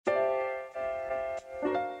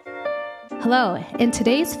Hello. In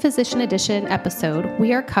today's Physician Edition episode,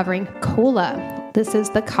 we are covering COLA. This is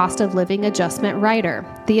the cost of living adjustment rider,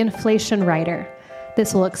 the inflation rider.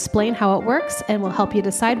 This will explain how it works and will help you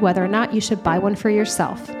decide whether or not you should buy one for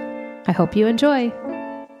yourself. I hope you enjoy.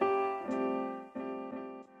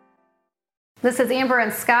 This is Amber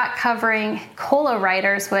and Scott covering COLA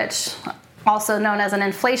riders, which also known as an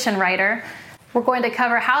inflation rider. We're going to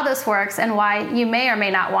cover how this works and why you may or may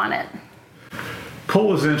not want it.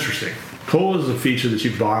 COLA is interesting. COLA is a feature that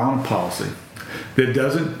you buy on a policy that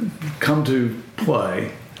doesn't come to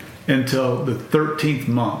play until the 13th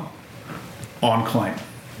month on claim.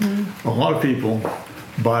 Mm-hmm. A lot of people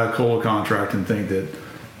buy a COLA contract and think that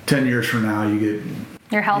 10 years from now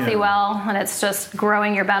you're healthy, well, and it's just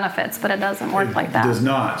growing your benefits, but it doesn't work like that. It does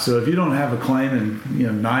not. So if you don't have a claim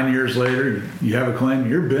and 9 years later you have a claim,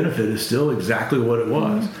 your benefit is still exactly what it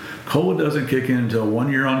was. Mm-hmm. COLA doesn't kick in until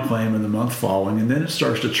 1 year on claim in the month following, and then it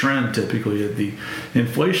starts to trend typically at the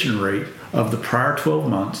inflation rate of the prior 12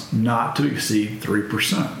 months not to exceed 3%.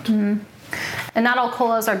 Mm-hmm. And not all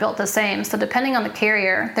COLAs are built the same. So depending on the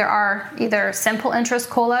carrier, there are either simple interest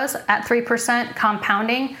COLAs at 3%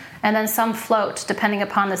 compounding, and then some float depending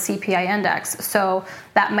upon the CPI index. So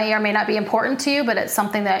that may or may not be important to you, but it's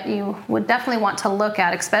something that you would definitely want to look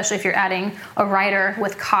at, especially if you're adding a rider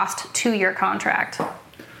with cost to your contract.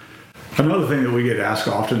 Another thing that we get asked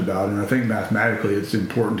often about, and I think mathematically it's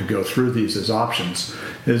important to go through these as options,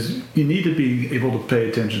 is you need to be able to pay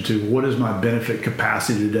attention to what is my benefit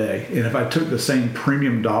capacity today. And if I took the same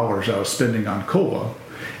premium dollars I was spending on COLA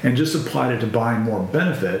and just applied it to buying more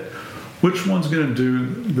benefit, which one's going to do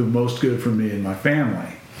the most good for me and my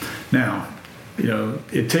family? Now,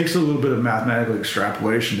 it takes a little bit of mathematical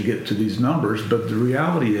extrapolation to get to these numbers, but the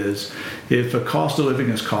reality is if a cost of living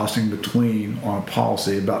is costing between, on a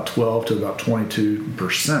policy, about 12 to about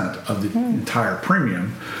 22% of the entire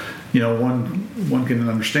premium, one can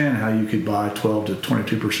understand how you could buy 12 to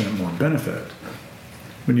 22% more benefit.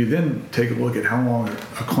 When you then take a look at how long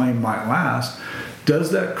a claim might last,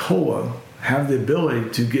 does that COLA have the ability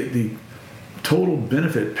to get the total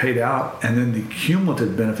benefit paid out and then the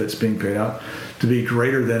cumulative benefits being paid out to be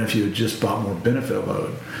greater than if you had just bought more benefit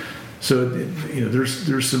load? So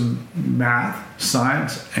there's some math,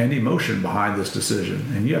 science, and emotion behind this decision,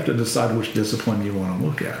 and you have to decide which discipline you want to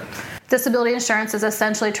look at. Disability insurance is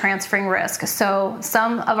essentially transferring risk. So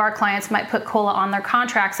some of our clients might put COLA on their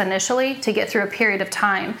contracts initially to get through a period of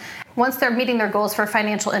time. Once they're meeting their goals for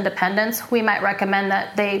financial independence, we might recommend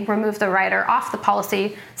that they remove the rider off the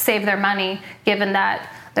policy, save their money, given that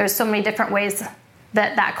there's so many different ways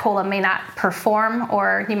that COLA may not perform,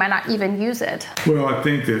 or you might not even use it. Well, I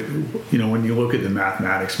think that, when you look at the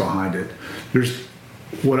mathematics behind it,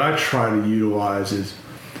 what I try to utilize is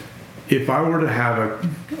if I were to have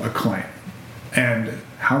a claim, and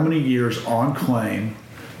how many years on claim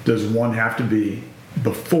does one have to be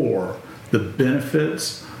before the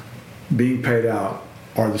benefits being paid out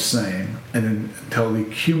are the same, and then until the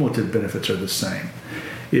cumulative benefits are the same.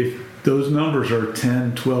 If those numbers are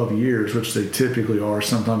 10, 12 years, which they typically are,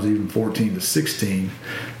 sometimes even 14 to 16,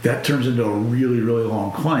 that turns into a really, really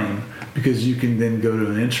long claim, because you can then go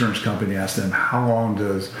to an insurance company and ask them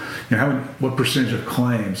what percentage of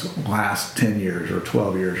claims last 10 years or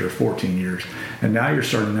 12 years or 14 years. And now you're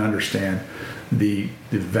starting to understand the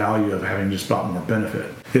value of having just bought more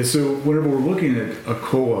benefit. And so whenever we're looking at a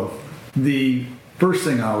COLA, the first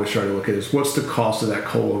thing I always try to look at is what's the cost of that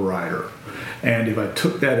COLA rider? And if I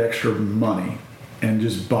took that extra money and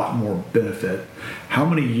just bought more benefit, how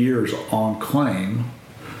many years on claim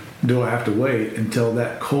do I have to wait until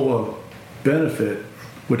that COLA benefit,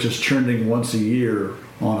 which is trending once a year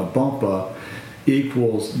on a bump up,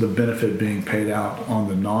 equals the benefit being paid out on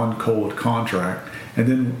the non-COLA contract? And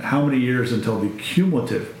then how many years until the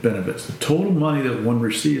cumulative benefits, the total money that one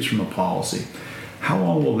receives from a policy, how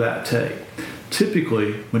long will that take?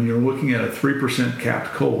 Typically, when you're looking at a 3%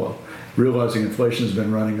 capped COLA, realizing inflation has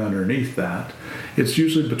been running underneath that, it's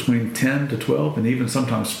usually between 10 to 12 and even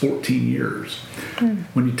sometimes 14 years.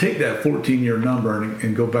 When you take that 14-year number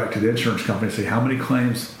and go back to the insurance company and say how many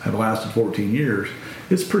claims have lasted 14 years,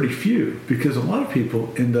 it's pretty few, because a lot of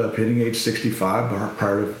people end up hitting age 65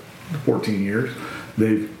 prior to 14 years.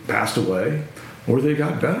 They've passed away or they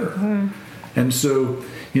got better. And so,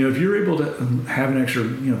 if you're able to have an extra,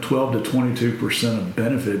 12 to 22% of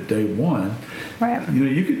benefit day one, right.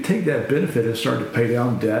 You could take that benefit and start to pay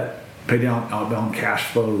down debt, pay down outbound cash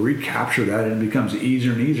flow, recapture that, and it becomes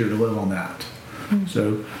easier and easier to live on that.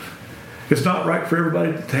 So it's not right for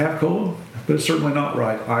everybody to have COLA, but it's certainly not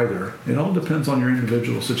right either. It all depends on your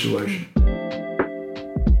individual situation.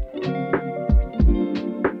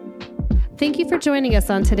 Thank you for joining us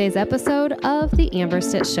on today's episode of The Amber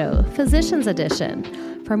Stitt Show, Physicians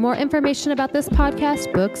Edition. For more information about this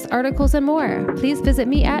podcast, books, articles, and more, please visit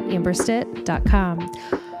me at amberstitt.com.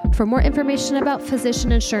 For more information about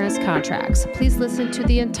physician insurance contracts, please listen to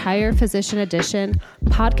the entire Physician Edition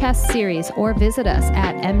podcast series or visit us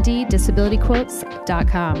at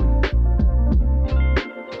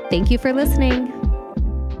mddisabilityquotes.com. Thank you for listening.